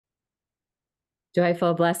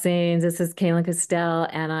Joyful blessings. This is Kaylin Castell,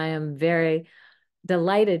 and I am very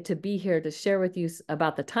delighted to be here to share with you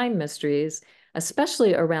about the time mysteries,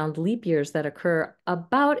 especially around leap years that occur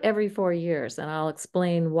about every 4 years. And I'll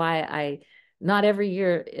explain why not every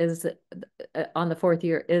year is on the fourth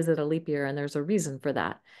year is it a leap year, and there's a reason for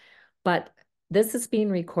that. But this is being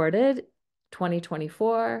recorded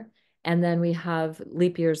 2024, and then we have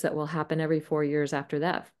leap years that will happen every 4 years after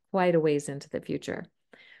that, quite a ways into the future.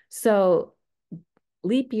 So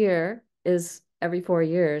leap year is every 4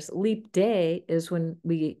 years. Leap day is when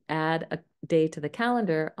we add a day to the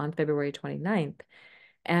calendar on February 29th.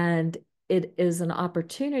 And it is an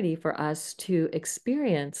opportunity for us to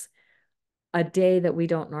experience a day that we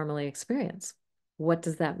don't normally experience. What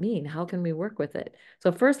does that mean? How can we work with it?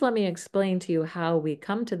 So first, let me explain to you how we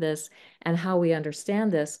come to this and how we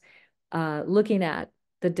understand this, looking at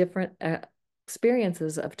the different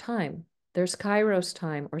experiences of time. There's Kairos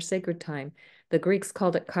time or sacred time. The Greeks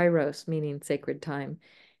called it Kairos, meaning sacred time,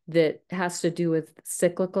 that has to do with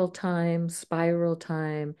cyclical time, spiral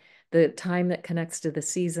time, the time that connects to the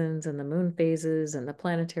seasons and the moon phases and the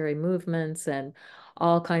planetary movements and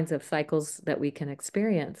all kinds of cycles that we can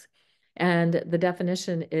experience. And the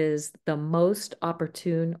definition is the most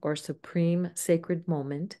opportune or supreme sacred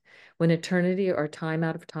moment when eternity or time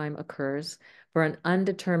out of time occurs for an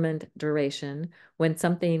undetermined duration, when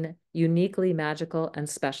something uniquely magical and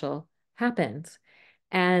special happens.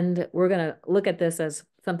 And we're going to look at this as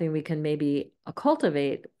something we can maybe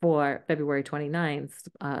cultivate for February 29th,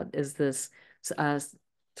 is this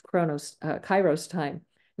Kairos time.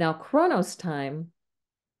 Now, Chronos time,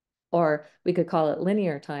 or we could call it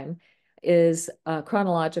linear time, is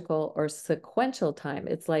chronological or sequential time.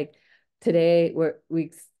 It's like today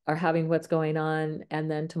we are having what's going on,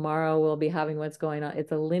 and then tomorrow we'll be having what's going on.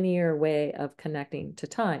 It's a linear way of connecting to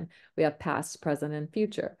time. We have past, present, and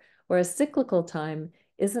future. Whereas cyclical time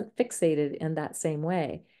isn't fixated in that same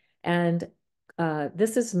way. And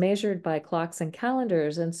this is measured by clocks and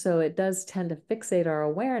calendars. And so it does tend to fixate our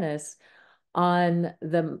awareness on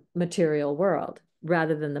the material world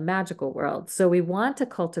rather than the magical world. So we want to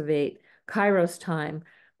cultivate Kairos time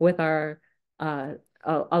with our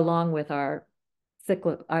along with our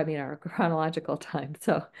our chronological time.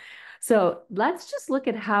 So let's just look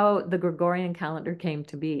at how the Gregorian calendar came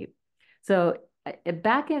to be. So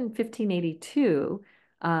back in 1582,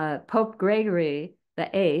 Pope Gregory the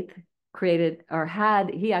Eighth created, or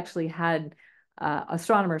had, he actually had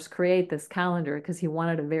astronomers create this calendar because he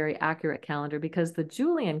wanted a very accurate calendar, because the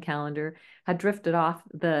Julian calendar had drifted off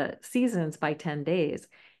the seasons by 10 days.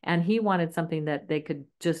 And he wanted something that they could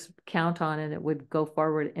just count on and it would go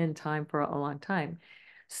forward in time for a long time.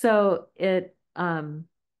 So it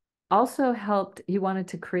also helped, he wanted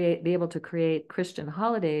to be able to create Christian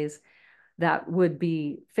holidays that would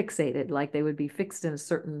be fixated, like they would be fixed in a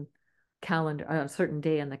certain calendar, a certain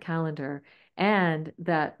day in the calendar, and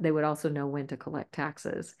that they would also know when to collect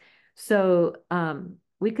taxes. So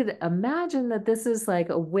we could imagine that this is like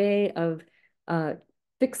a way of uh,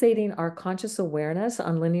 fixating our conscious awareness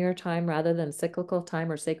on linear time rather than cyclical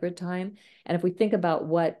time or sacred time. And if we think about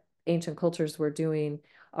what ancient cultures were doing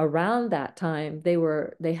around that time,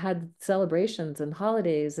 they had celebrations and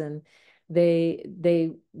holidays, and they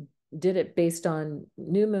did it based on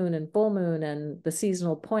new moon and full moon and the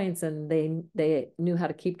seasonal points, and they knew how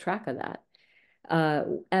to keep track of that.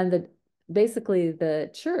 And basically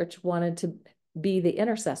the church wanted to be the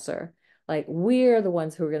intercessor. Like, we're the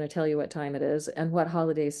ones who are going to tell you what time it is and what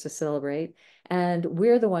holidays to celebrate. And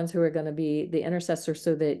we're the ones who are going to be the intercessor,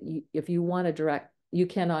 so that if you want a direct, you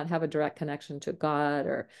cannot have a direct connection to God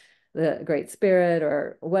or the Great Spirit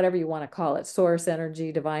or whatever you want to call it, source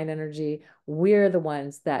energy, divine energy. We're the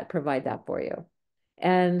ones that provide that for you.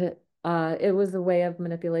 And it was a way of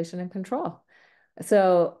manipulation and control.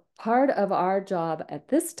 So part of our job at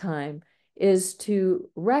this time is to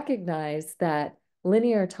recognize that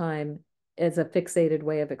linear time is a fixated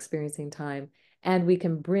way of experiencing time, and we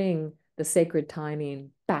can bring the sacred timing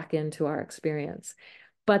back into our experience.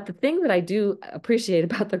 But the thing that I do appreciate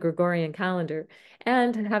about the Gregorian calendar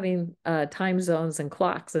and having time zones and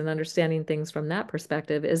clocks and understanding things from that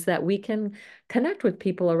perspective is that we can connect with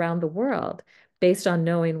people around the world based on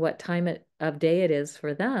knowing what time of day it is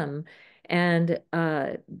for them. And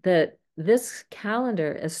that this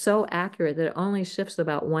calendar is so accurate that it only shifts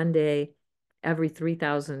about one day every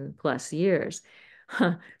 3,000 plus years.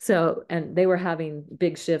 So, and they were having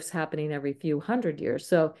big shifts happening every few hundred years.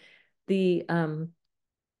 So the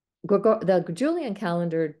Julian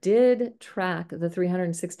calendar did track the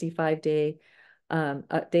 365 days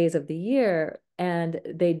of the year, and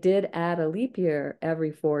they did add a leap year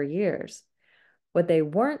every 4 years. What they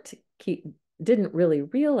weren't didn't really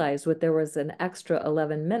realize what there was an extra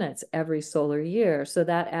 11 minutes every solar year. So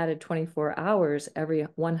that added 24 hours every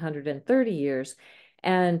 130 years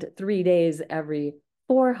and 3 days every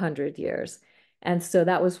 400 years. And so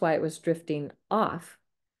that was why it was drifting off,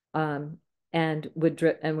 and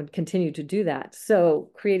would continue to do that.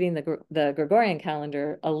 So creating the Gregorian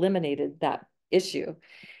calendar eliminated that issue.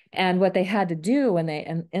 And what they had to do when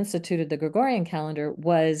they instituted the Gregorian calendar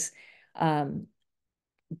was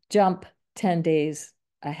jump 10 days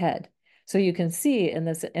ahead. So you can see in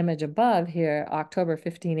this image above here, October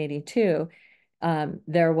 1582,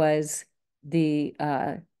 there was the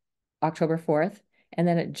October 4th, and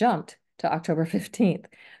then it jumped to October 15th.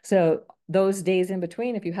 So those days in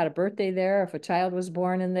between, if you had a birthday there, if a child was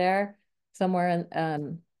born in there somewhere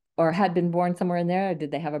in, or had been born somewhere in there,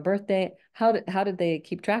 did they have a birthday? How did they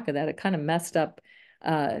keep track of that? It kind of messed up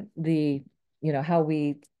how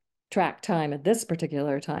we track time at this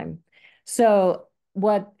particular time. So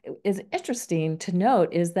what is interesting to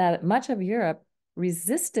note is that much of Europe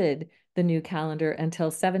resisted the new calendar until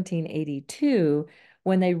 1782,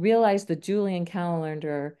 when they realized the Julian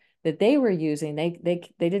calendar that they were using,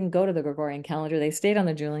 they didn't go to the Gregorian calendar, they stayed on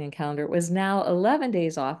the Julian calendar. It was now 11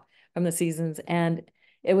 days off from the seasons, and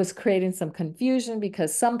it was creating some confusion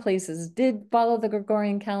because some places did follow the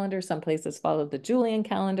Gregorian calendar, some places followed the Julian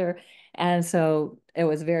calendar, and so it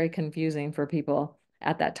was very confusing for people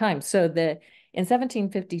at that time. So in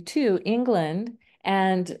 1752, England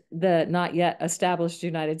and the not yet established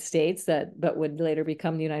United States, but would later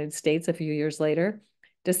become the United States a few years later,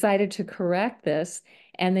 decided to correct this,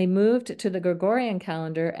 and they moved to the Gregorian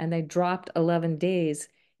calendar, and they dropped 11 days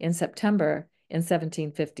in September in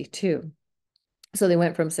 1752. So they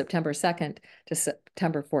went from September 2nd to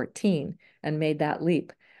September 14 and made that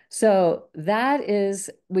leap. So that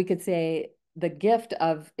is, we could say, the gift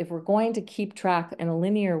of, if we're going to keep track in a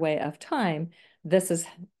linear way of time, this is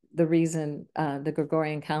the reason the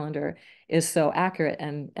Gregorian calendar is so accurate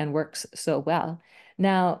and works so well.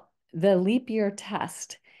 Now, the leap year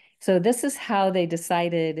test. So this is how they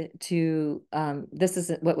decided to, this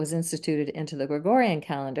is what was instituted into the Gregorian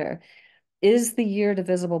calendar. Is the year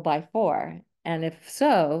divisible by 4? And if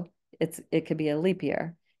so, it could be a leap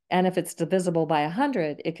year. And if it's divisible by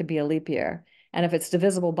 100, it could be a leap year. And if it's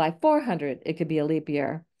divisible by 400, it could be a leap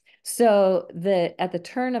year. So at the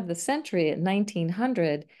turn of the century, at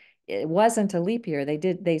 1900, it wasn't a leap year.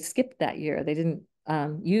 They skipped that year. They didn't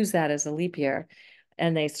use that as a leap year,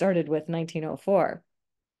 and they started with 1904.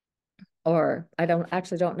 Or I don't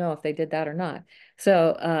know if they did that or not.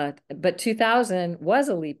 So, but 2000 was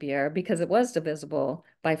a leap year because it was divisible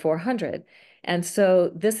by 400. And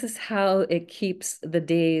so this is how it keeps the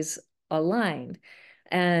days aligned,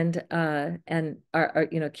 and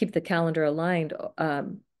keep the calendar aligned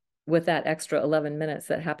with that extra 11 minutes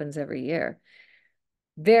that happens every year.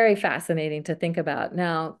 Very fascinating to think about.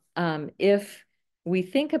 Now, if we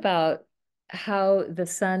think about how the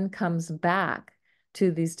sun comes back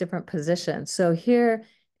to these different positions. So here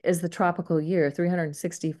is the tropical year,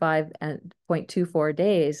 365.24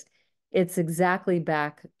 days. It's exactly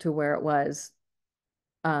back to where it was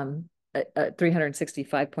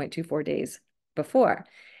 365.24 days before.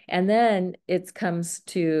 And then it comes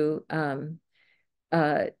to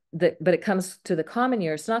but it comes to the common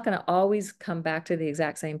year. It's not going to always come back to the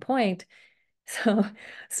exact same point. So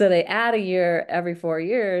they add a year every 4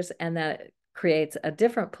 years, and that creates a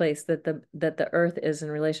different place that the Earth is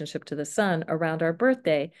in relationship to the sun around our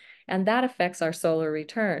birthday, and that affects our solar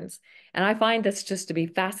returns. And I find this just to be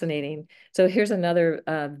fascinating. So here's another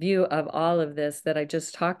view of all of this that I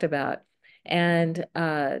just talked about. And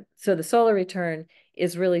so the solar return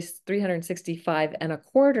is really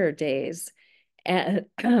 365.25 days. And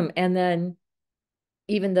and then,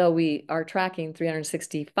 even though we are tracking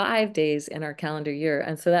 365 days in our calendar year,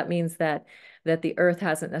 and so that means that the Earth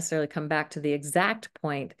hasn't necessarily come back to the exact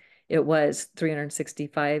point it was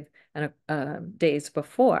 365 days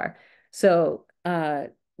before. So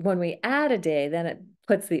when we add a day, then it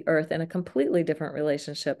puts the Earth in a completely different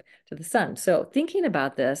relationship to the sun. So thinking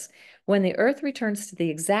about this, when the Earth returns to the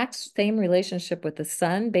exact same relationship with the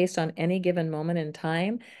sun based on any given moment in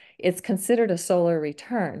time, it's considered a solar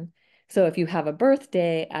return. So if you have a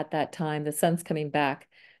birthday at that time, the sun's coming back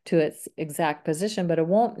to its exact position, but it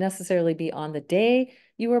won't necessarily be on the day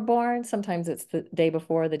you were born. Sometimes it's the day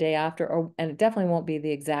before, the day after, and it definitely won't be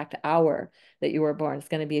the exact hour that you were born. It's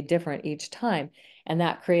going to be different each time. And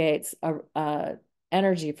that creates a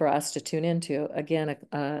energy for us to tune into. Again,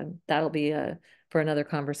 that'll be for another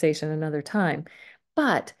conversation another time.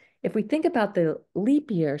 But if we think about the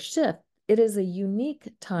leap year shift, it is a unique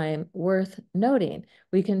time worth noting.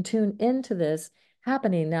 We can tune into this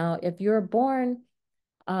happening. Now, if you're born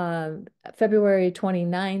February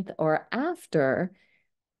 29th or after,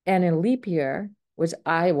 and in leap year, which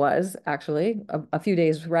I was actually a few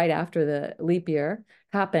days right after the leap year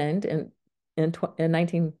happened in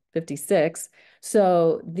 1956.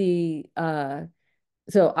 So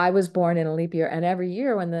so I was born in a leap year, and every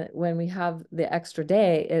year when we have the extra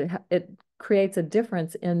day, it creates a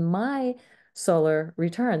difference in my solar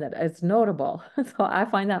return that is notable. So I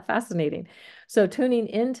find that fascinating. So tuning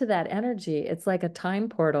into that energy, it's like a time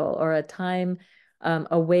portal or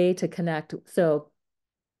a way to connect. So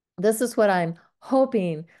this is what I'm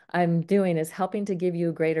hoping I'm doing, is helping to give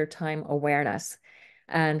you greater time awareness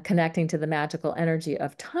and connecting to the magical energy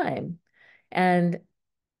of time. And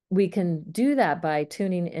we can do that by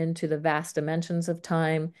tuning into the vast dimensions of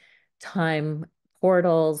time, time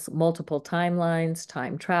portals, multiple timelines,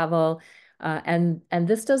 time travel. And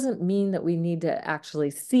this doesn't mean that we need to actually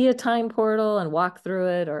see a time portal and walk through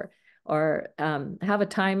it, or have a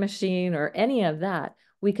time machine or any of that.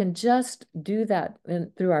 We can just do that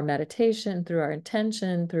through our meditation, through our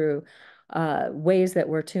intention, through ways that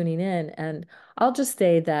we're tuning in. And I'll just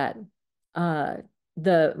say that uh,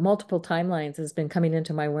 the multiple timelines has been coming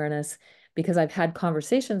into my awareness because I've had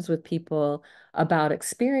conversations with people about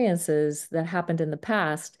experiences that happened in the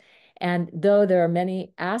past. And though there are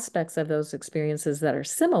many aspects of those experiences that are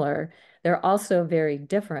similar, they're also very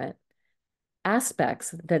different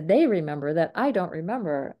aspects that they remember that I don't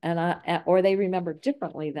remember, or they remember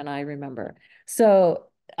differently than I remember. So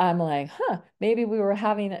I'm like, maybe we were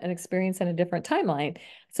having an experience in a different timeline.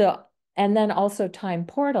 So, and then also time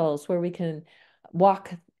portals where we can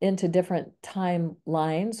walk into different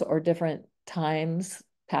timelines or different times,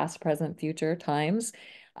 past, present, future times,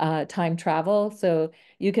 time travel. So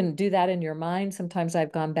you can do that in your mind. Sometimes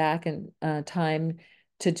I've gone back in time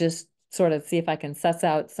to just sort of see if I can suss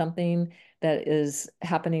out something that is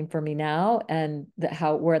happening for me now, and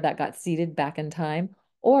where that got seeded back in time,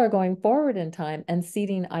 or going forward in time and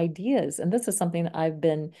seeding ideas. And this is something I've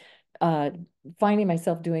been uh, finding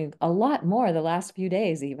myself doing a lot more the last few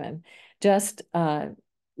days, even just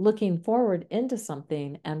looking forward into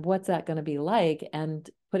something and what's that going to be like, and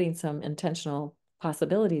putting some intentional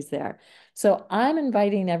possibilities there. So I'm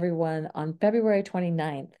inviting everyone on February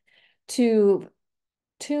 29th to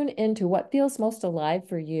tune into what feels most alive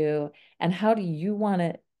for you, and how do you want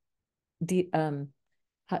to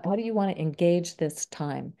how do you want to engage this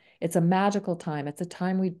time? It's a magical time. It's a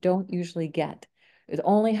time we don't usually get. It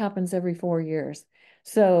only happens every 4 years.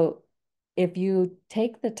 So if you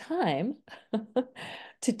take the time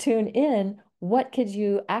to tune in, what could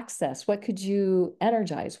you access? What could you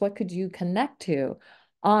energize? What could you connect to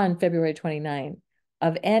on February 29th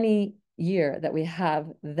of any year that we have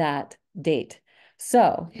that date?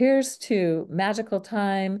 So here's to magical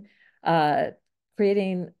time,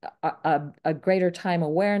 creating a greater time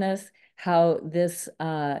awareness, how this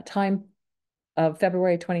time of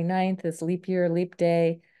February 29th, this leap year, leap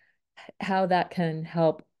day, how that can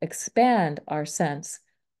help expand our sense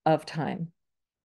of time.